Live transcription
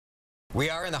We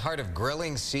are in the heart of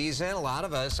grilling season. A lot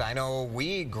of us, I know,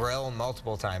 we grill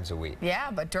multiple times a week.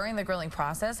 Yeah, but during the grilling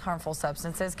process, harmful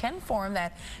substances can form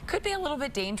that could be a little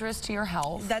bit dangerous to your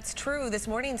health. That's true. This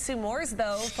morning, Sue Moores,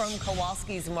 though, from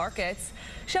Kowalski's Markets,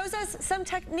 shows us some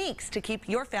techniques to keep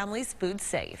your family's food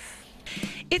safe.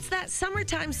 It's that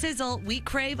summertime sizzle we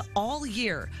crave all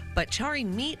year, but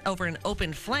charring meat over an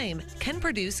open flame can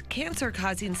produce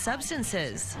cancer-causing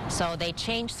substances. So they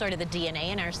change sort of the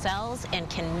DNA in our cells and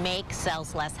can make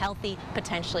cells less healthy,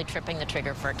 potentially tripping the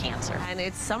trigger for cancer. And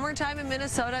it's summertime in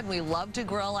Minnesota, and we love to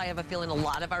grill. I have a feeling a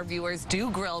lot of our viewers do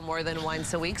grill more than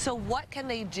once a week. So what can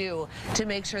they do to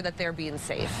make sure that they're being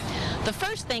safe? The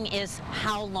first thing is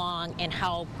how long and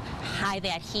how high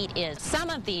that heat is.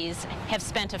 Some of these have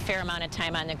spent a fair amount of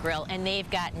time on the grill and they've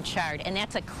gotten charred, and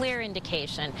that's a clear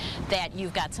indication that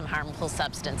you've got some harmful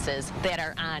substances that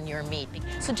are on your meat.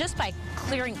 So just by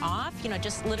clearing off,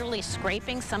 just literally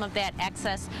scraping some of that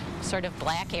excess sort of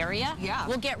black area,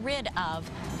 we'll get rid of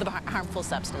the harmful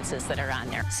substances that are on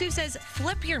there. Sue says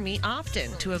flip your meat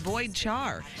often to avoid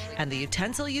char, and the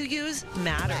utensil you use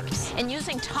matters. And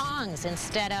using tongs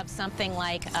instead of something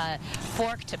like a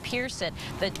fork to pierce it.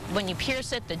 When you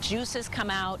pierce it, the juices come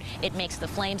out, it makes the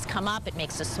flames come up, it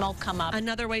makes the smoke come up.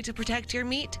 Another way to protect your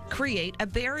meat, create a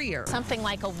barrier. Something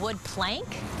like a wood plank,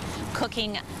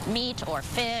 cooking meat or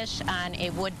fish on a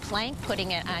wood plank,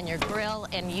 putting it on your grill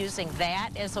and using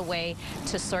that as a way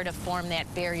to sort of form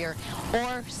that barrier,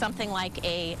 or something like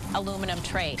a aluminum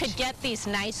tray. Could get these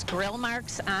nice grill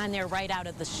marks on there right out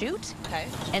of the chute,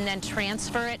 and then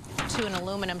transfer it to an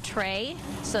aluminum tray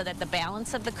so that the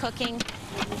balance of the cooking,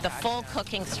 the full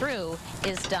cooking through,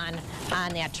 is done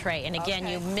on that tray. And again,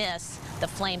 you miss the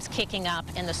flames kicking up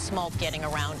and the smoke getting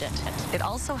around it. It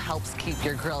also helps keep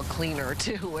your grill cleaner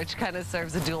too, which kind of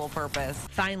serves a dual purpose.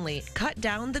 Finally, cut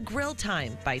down the grill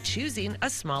time by choosing a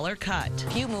smaller cut.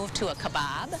 If you move to a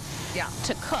kebab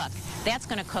to cook, that's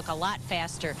going to cook a lot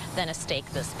faster than a steak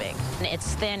this big. And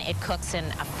it's thin, it cooks in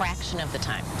a fraction of the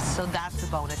time. So that's a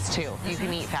bonus too. You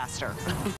can eat faster.